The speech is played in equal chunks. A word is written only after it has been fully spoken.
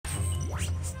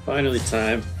Finally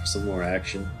time for some more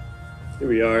action. Here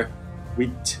we are,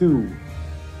 week 2.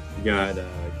 We got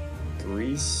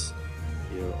Greece,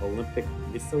 the Olympic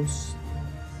Mythos,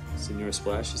 Senior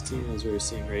Splash's team, as we were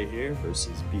seeing right here,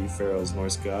 versus bfarrell's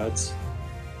Norse Gods.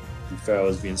 bfarrell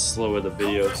is being slow with the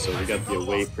video, so we got the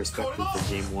away perspective for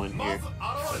game 1 here.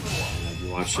 I'll be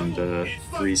watching the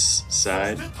Greece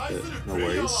side, but no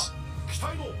worries.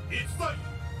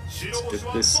 Let's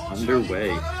get this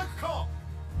underway.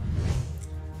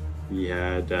 We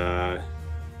had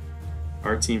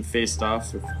our team faced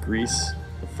off with Greece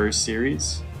the first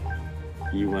series.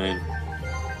 He went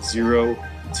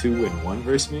 0-2-1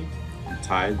 versus me. He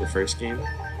tied the first game.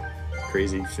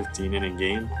 Crazy 15-inning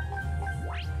game.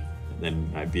 And then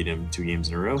I beat him 2 games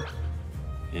in a row.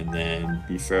 And then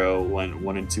bfarrell went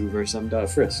 1-2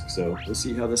 versus Frisk. So we'll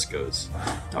see how this goes.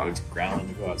 Dog's growling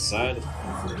to go outside.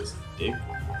 For this dig.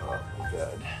 Oh my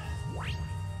god.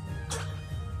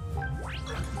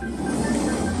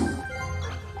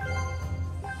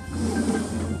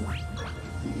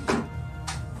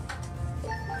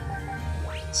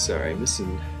 Sorry,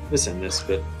 missing this,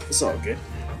 but it's all good.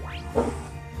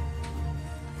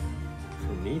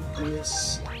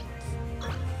 Prometheus.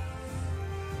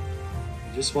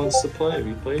 He just wants to play.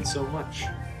 We played so much.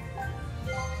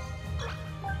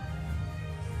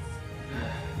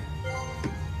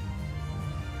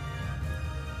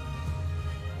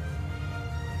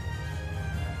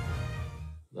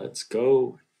 Let's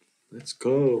go. Let's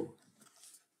go.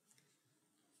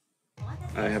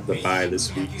 I have the bye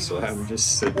this week, so I'm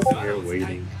just sitting here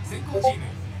waiting.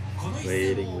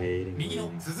 Waiting.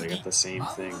 I got the same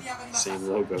thing, same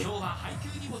logo.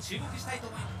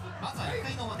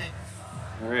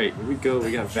 Alright, here we go.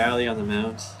 We got Valley on the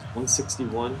mound.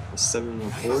 161, a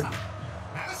 7-4.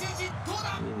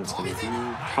 And it's going to be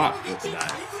hot with the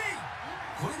die.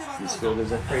 These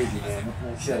fielders are crazy, man. What can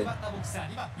I say?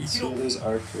 These fielders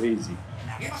are crazy.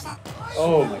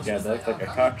 Oh my god, that looked like a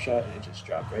cock shot and it just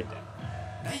dropped right down.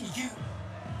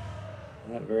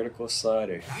 That vertical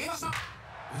slider.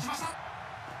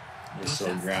 Nice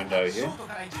little ground out here.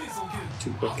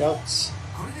 2 quick outs.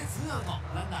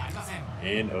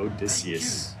 And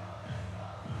Odysseus.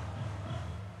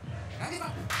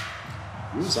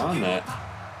 He was on that.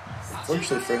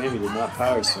 Unfortunately for him, he did not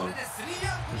power swing.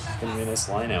 He's going to be a nice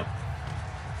line out.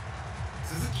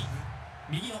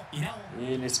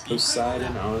 And it's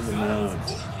Poseidon on the mound.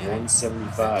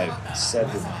 175,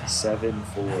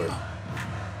 7-4.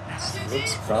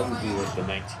 Looks probably like the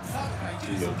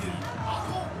 1992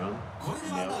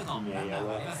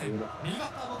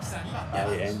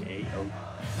 INAO.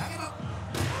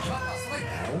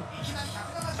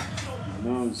 Who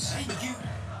knows?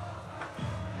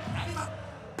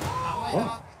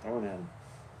 Oh, throwing at him.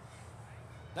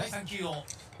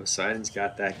 Poseidon's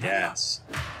got that gas.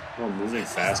 Oh, moving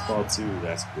fastball too.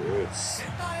 That's good.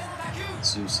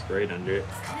 Zeus right under it.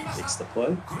 Takes the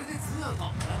play.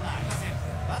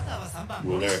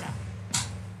 Wheeler.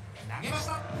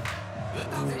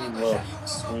 Well,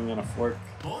 swing on a fork.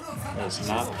 There's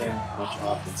not been much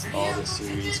offense all this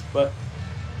series, but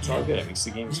it's all good. It makes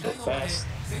the games go fast.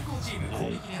 Now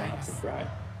you don't have to cry.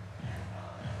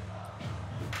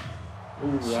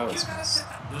 Ooh, that was missed.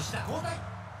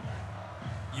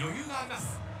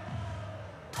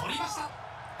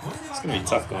 It's going to be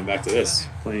tough going back to this.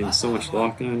 Playing so much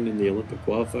lock-on in the Olympic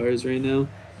qualifiers right now.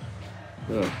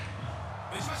 Ugh.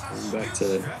 Going back to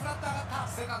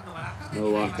no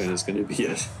lock-on is going to be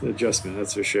an adjustment,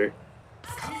 that's for sure.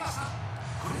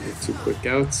 2 quick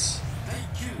outs.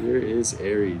 Here is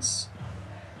Ares.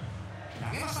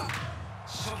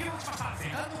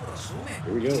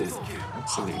 Here we go.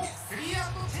 Excellent.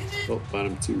 Oh,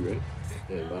 bottom 2, right?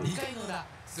 Yeah, bottom 2.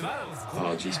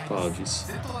 Apologies.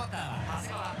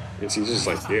 Guess he's just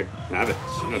like, here, have it.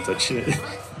 I'm not touching it.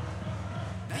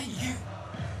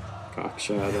 Cock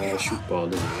shot, shoot ball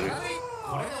doesn't matter.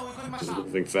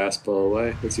 Moving fastball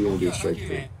away. What's he gonna do? Strike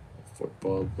 3. Fork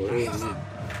ball away.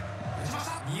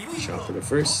 Shot for the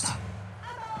first.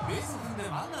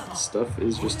 Stuff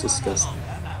is just disgusting.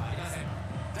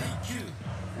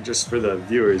 Just for the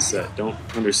viewers that don't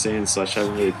understand /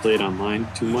 haven't really played online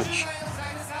too much.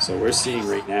 So we're seeing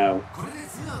right now,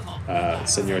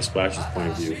 Senor Splash's point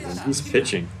of view. When he's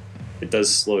pitching, it does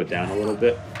slow it down a little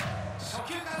bit.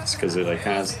 It's because it like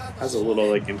has a little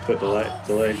like input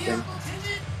delay thing.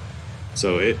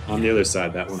 So it on the other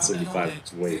side, that 175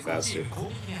 is way faster.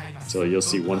 So you'll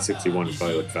see 161 will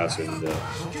probably look faster than the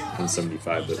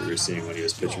 175 that we were seeing when he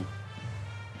was pitching.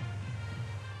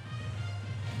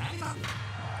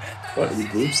 But he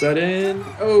bloops that in.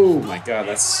 Oh my god,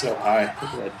 that's so high. Look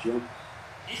at that jump.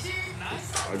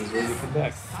 Hard is ready to come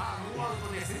back.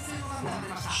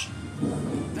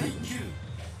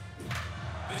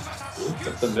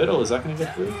 Up the middle, is that going to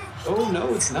get through? Oh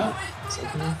no, it's not.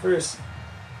 Second in first.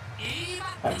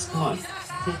 Pax, come on. You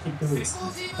can't keep doing this.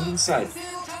 Come inside.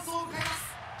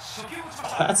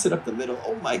 Pass it up the middle.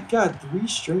 Oh my god, 3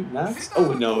 straight knocks?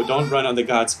 Oh no, don't run on the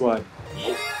God Squad.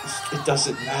 Oh, it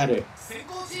doesn't matter.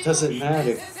 It doesn't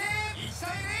matter.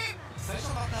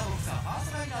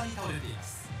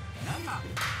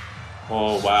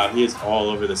 Oh wow, he is all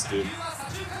over this dude.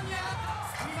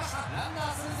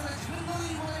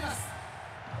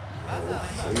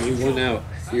 Only 1 out.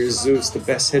 Here's Zeus, the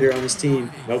best hitter on his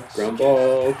team. Nope, ground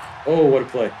ball. Oh, what a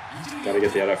play. Gotta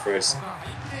get the out first.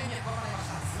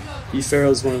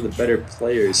 bfarrell is one of the better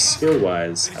players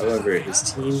skill-wise. However, his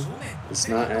team is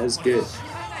not as good.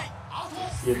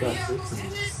 He got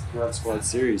God Squad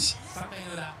series.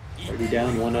 Already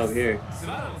down 1 out here.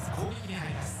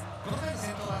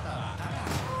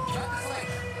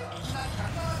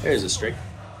 There's a strike.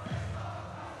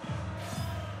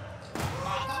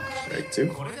 Strike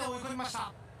 2.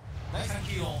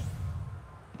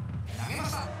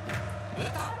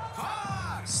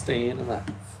 Staying alive.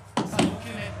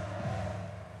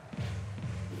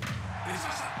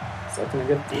 Is that gonna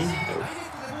get through? No.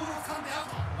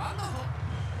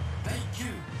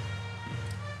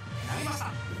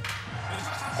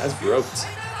 That's roped.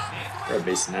 For a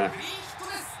base now.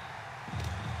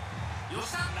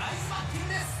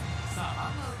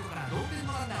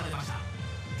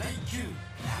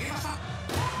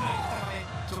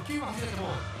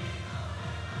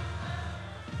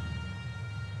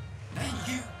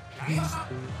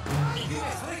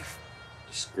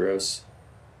 Just gross.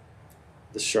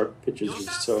 The sharp pitches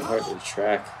are so hard to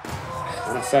track.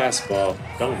 On a fastball,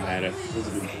 don't matter. This is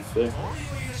a good move there.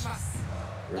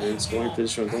 We're in scoring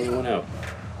position with only 1 out.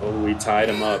 Oh, we tied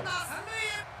him up.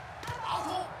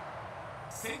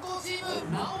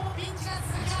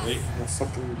 Wait, I'm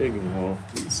fucking digging hole.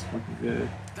 He's fucking good.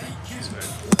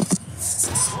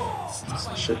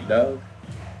 Shit, dog.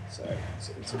 Sorry,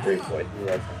 it's a great fight. You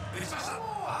love him.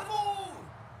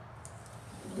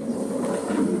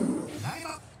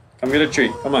 Come get a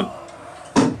treat. Come on.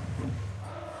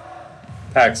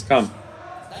 Pax, come.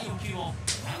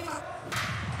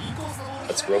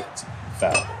 That's roped.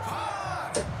 Foul.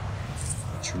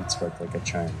 Treats work like a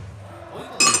charm.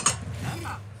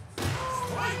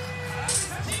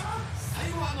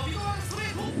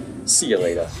 See you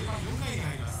later.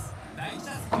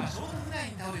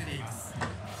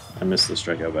 I missed the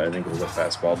strikeout, but I think it was a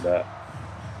fastball bat.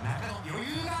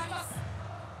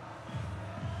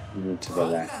 Move to the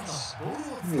max.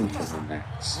 Move to the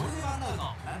max.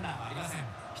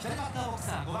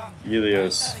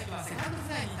 Helios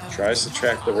tries to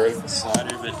track the vertical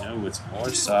slider, but no, it's more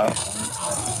soft.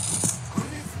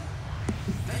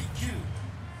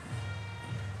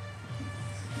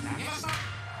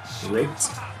 Right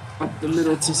up the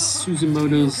middle to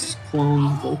Suzumoto's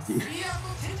clone Volky.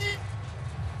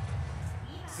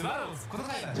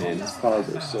 Man, these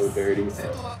paws are so dirty.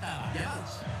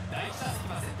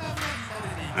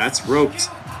 That's roped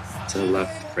to the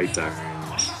left, right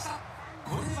diagonal.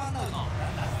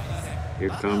 Here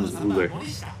comes Uller.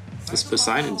 This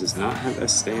Poseidon does not have that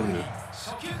stamina.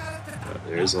 But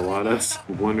there's a lot of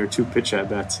 1 or 2 pitch at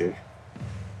bats here.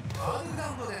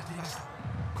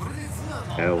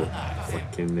 Hell,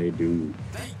 what can they do?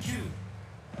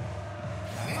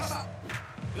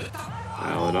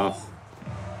 Foul it off.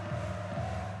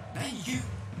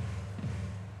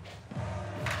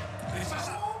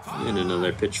 And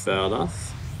another pitch fouled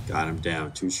off. Got him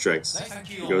down. 2 strikes.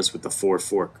 He goes with the 4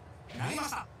 fork.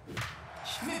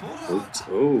 Oops.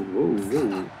 Oh, whoa,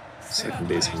 whoa. Second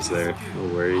baseman's there. No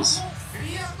worries.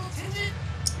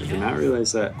 I did not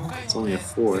realize that it's only a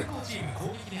 4.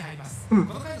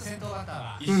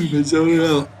 Been zoning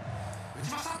out.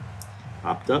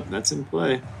 Popped up. That's in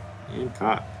play. And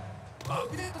caught.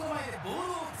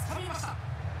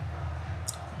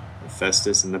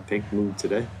 Festus in the pink mood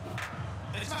today.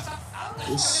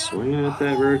 Just swinging at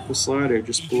that vertical slider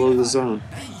just below the zone.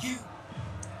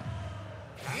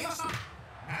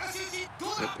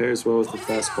 That pairs well with the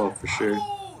fastball for sure.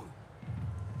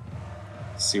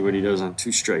 See what he does on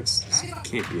 2 strikes. This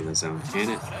can't be in the zone, can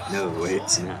it? No way,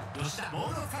 it's not.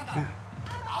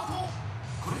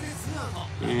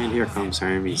 And here comes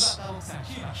Hermes.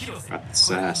 Got the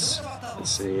sass.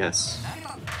 Let's say yes.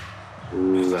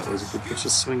 Ooh, that was a good pitch to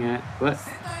swing at, but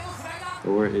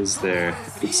Thor is there.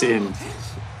 It's in.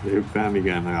 The Ukami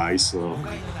gun, ISO. Oh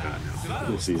god,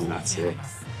 no. He's not sick.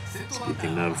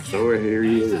 Speaking of Thor, here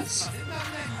he is.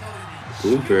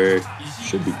 Blooper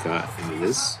should be caught into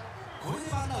this.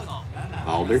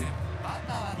 Alder.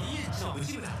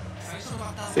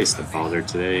 Faced the Balder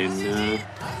today in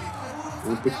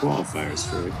Olympic qualifiers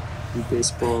for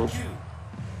baseball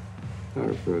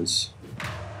Power Pros.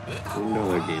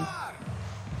 $1 game.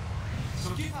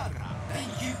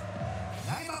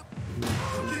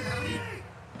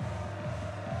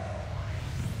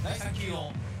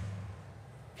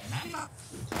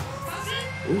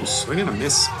 Ooh, swing and a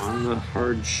miss on the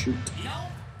hard shoot.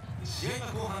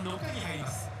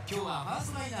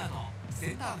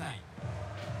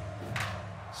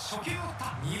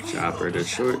 Chopper to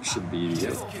short should be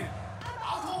the out.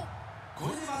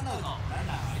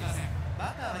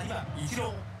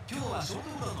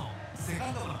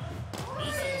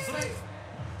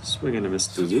 Swing and a miss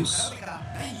to Zeus.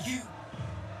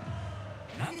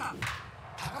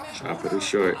 Chopper to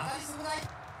short.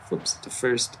 Flips it to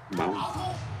first. Bound.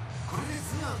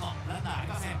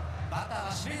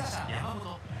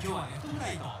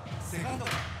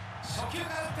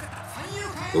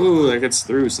 Ooh, that gets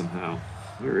through somehow.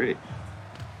 Alright.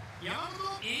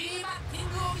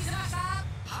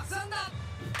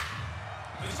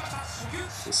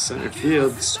 The center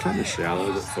field's kind of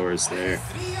shallow, but Thor is there.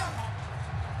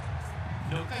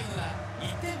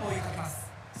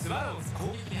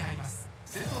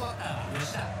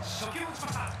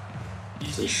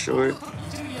 To short.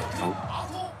 Oh.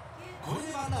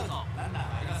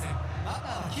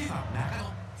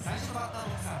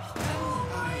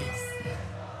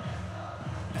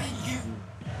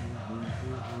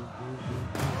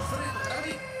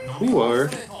 Who are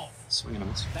swinging on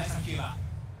this?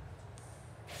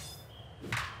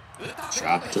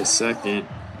 Drop to second.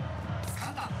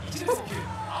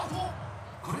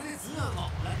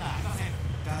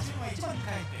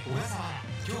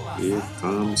 Here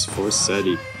comes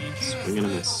Forseti. Swing and a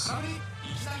miss.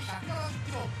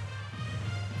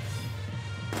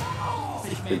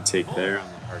 Good take there on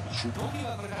the hard shoot.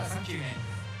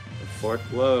 The fork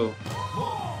low.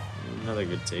 Another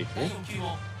good take here.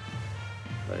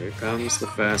 But here comes the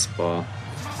fastball.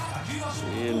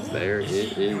 And there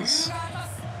it is.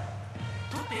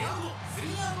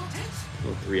 A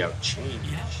little 3-out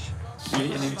change. 3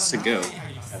 innings to go.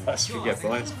 Unless we get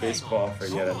bonus baseball for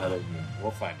yet another game.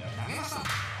 We'll find out.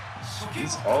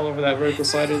 He's all over that vertical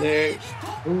slider there.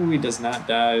 Ooh, he does not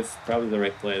dive. Probably the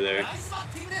right play there.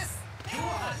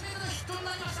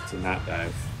 To not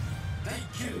dive.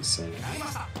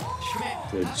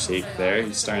 Good shake there.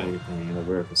 He's starting to get in the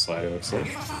vertical slider, looks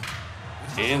like.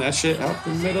 And that shit out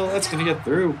the middle. That's going to get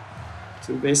through.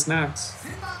 2 base knocks.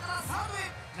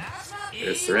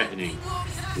 They're threatening.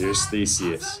 Here's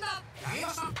Theseus.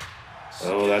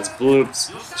 Oh, that's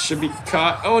bloops. Should be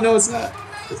caught. Oh, no, it's not.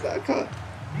 It's not caught.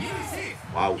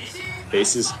 Wow.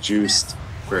 Bases juiced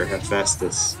for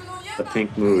Hephaestus. The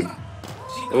pink mood.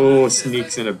 Oh,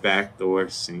 sneaks in a backdoor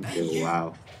single.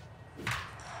 Wow.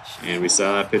 And we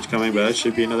saw that pitch coming, but that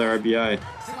should be another RBI.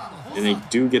 And they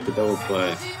do get the double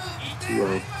play.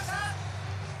 2-0.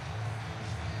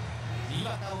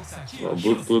 Well,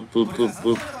 bloop, bloop, bloop, bloop,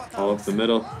 bloop. All up the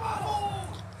middle.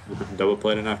 Double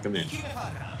play to knock him in.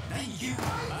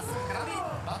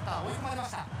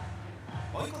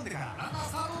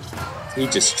 He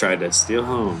just tried to steal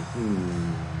home.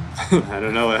 I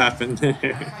don't know what happened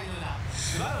there.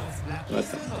 What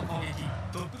the fuck?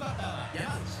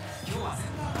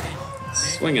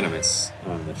 Swing and a miss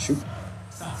on the shoot.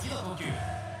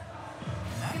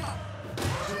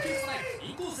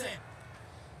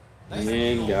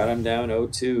 And got him down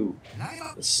 0-2.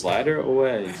 The slider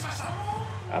away.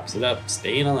 Pops it up,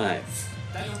 staying alive.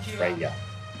 Right, yeah.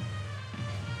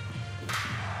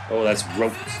 Oh, that's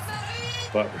roped.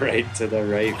 But right to the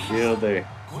right fielder.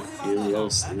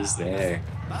 Helios is there.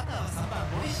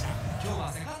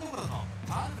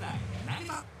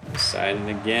 Siding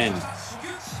again.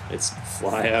 It's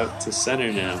fly out to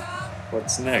center now.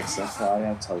 What's next? A fly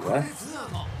out to left.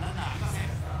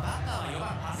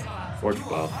 Fork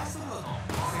ball.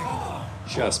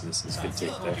 Just misses. Good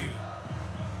take there.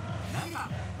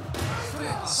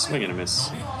 Swing and a miss.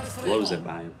 Blows it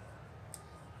by him.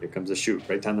 Here comes a shoot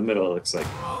right down the middle, it looks like.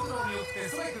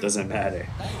 Doesn't matter.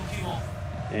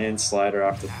 And slider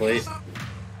off the plate.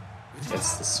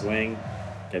 Gets the swing.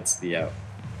 Gets the out.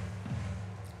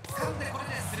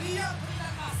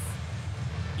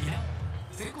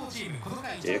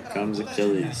 Here comes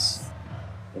Achilles.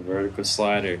 The vertical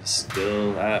slider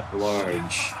still at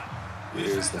large.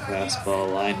 Here's the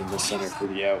fastball line in the center for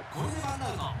the out.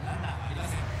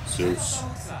 Zeus.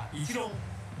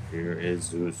 Here is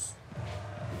Zeus.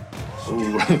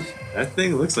 Ooh, that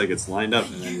thing looks like it's lined up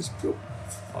and then just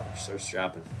starts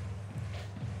dropping.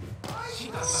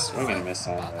 Swing and a miss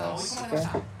on this. Okay.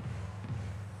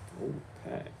 Oh,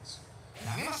 pass.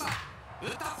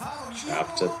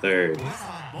 Chop to third.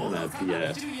 Gonna be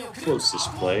a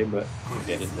closest play, but we'll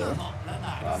get it there.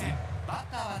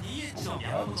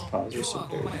 His paws are so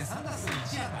dirty.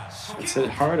 It's hit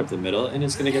hard up the middle, and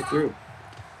it's gonna get through.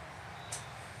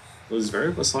 Those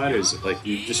variable sliders, like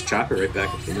you just chop it right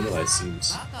back up the middle. It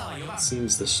seems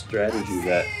the strategy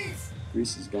that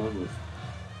Greece is going with.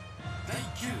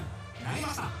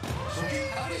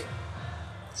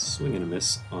 Swing and a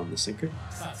miss on the sinker.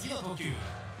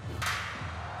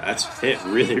 That's hit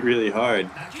really, really hard.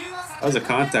 That was a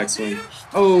contact swing.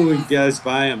 Oh, he goes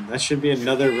by him. That should be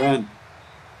another run.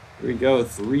 Here we go,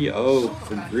 3-0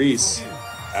 for Greece.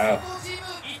 Wow.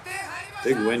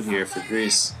 Big win here for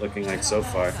Greece, looking like so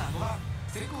far.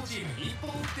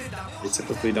 They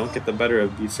typically don't get the better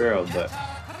of bfarrell, but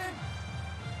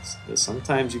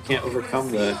sometimes you can't overcome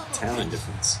the talent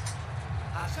difference.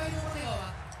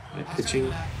 My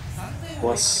pitching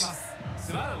plus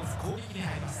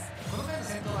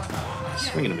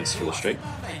swing and a miss for the strike.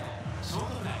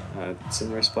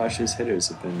 Sunrise Splash's hitters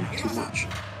have been too much.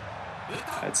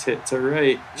 That's hit to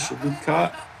right. Should be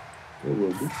caught. It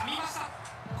will be.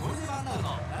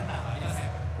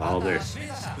 Wilder.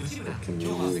 What can you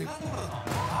do?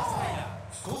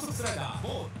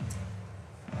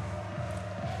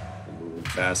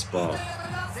 Fastball.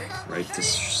 Right to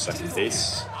second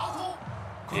base.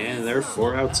 And they're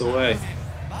 4 outs away.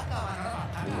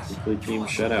 And a complete game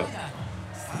shutout.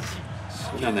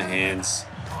 Swing on the hands.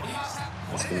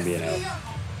 That's going to be an out.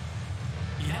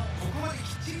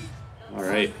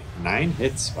 Alright, 9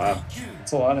 hits. Wow.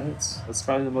 That's a lot of hits. That's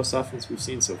probably the most offense we've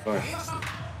seen so far.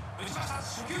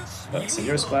 But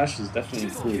Senor Splash is definitely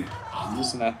improved. He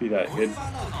used to not be that good. You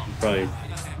probably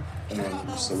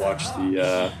used to watch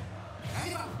the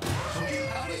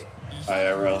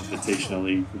IRL Invitational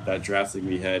League with that draft league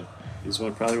we had. He's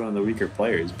probably one of the weaker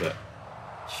players, but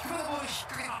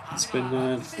it's been,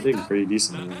 I think, pretty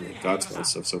decent in the Godspell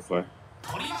stuff so far.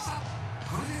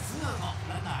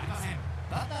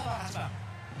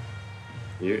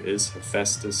 Here is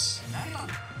Hephaestus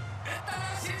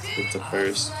with the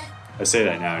first. I say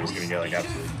that now, he's going to get like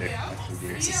absolutely dick.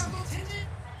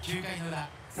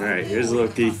 Alright, here's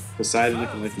Loki. Poseidon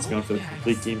looking like he's going for the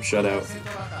complete game shutout.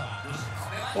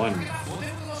 1.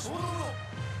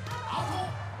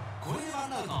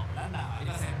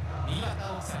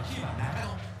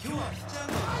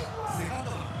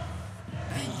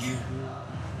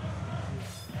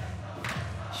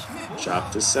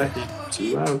 Chop to second.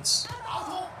 2 outs.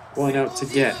 1 out to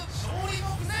get.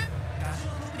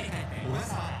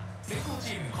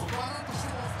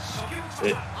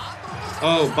 It.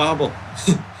 Oh, bobble.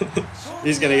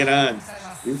 He's gonna get on.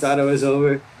 You thought it was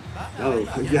over? No,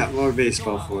 we got more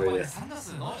baseball for you.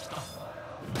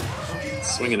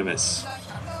 Swing and a miss.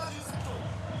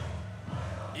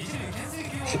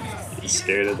 He's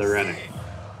scared of the runner.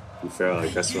 bfarrell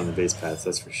aggressive on the base paths,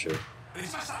 that's for sure.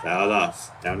 Fouled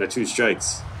off. Down to 2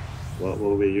 strikes. What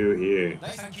will we do here?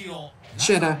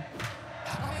 Cheddar.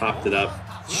 Popped it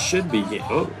up. Should be game.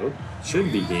 Oh,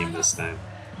 should be game this time.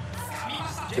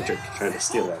 Pitcher tried to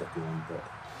steal that at the end, but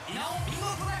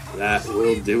that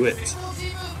will do it.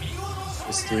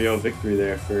 Just 3-0 victory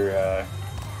there for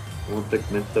Olympic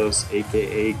Mythos,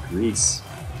 aka Greece.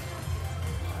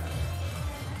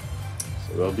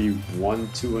 So they'll be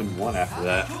 1-2-1 after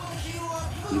that.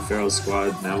 bfarrell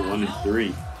squad now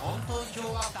 1-3.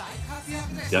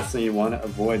 Definitely want to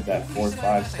avoid that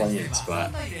 4-5 play-in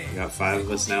spot. We got 5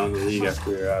 of us now in the league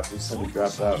after somebody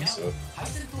dropped out, so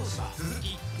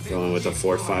going with a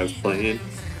 4-5 play-in.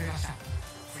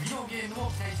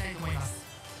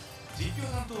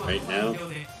 Right now,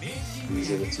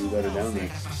 these are the 2 that are down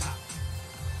there.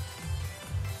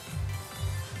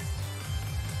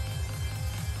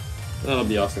 That'll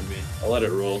be all from me. I'll let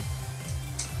it roll,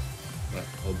 but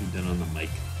I'll be done on the mic,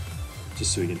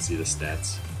 just so we can see the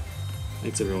stats.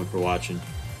 Thanks everyone for watching.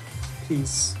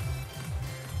 Peace.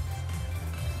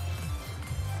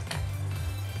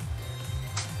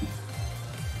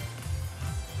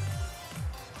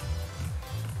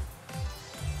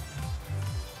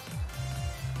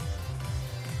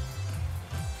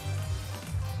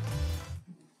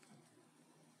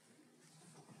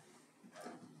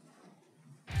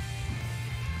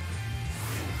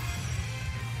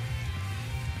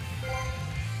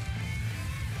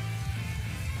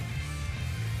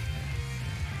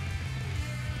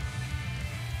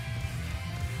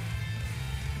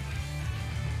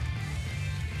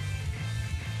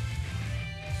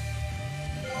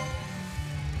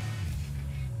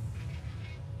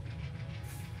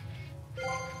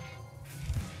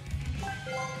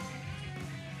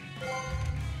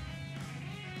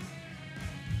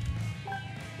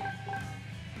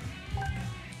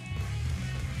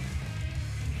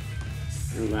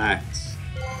 Relax.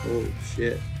 Oh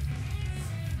shit.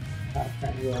 Top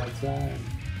 10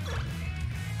 outside.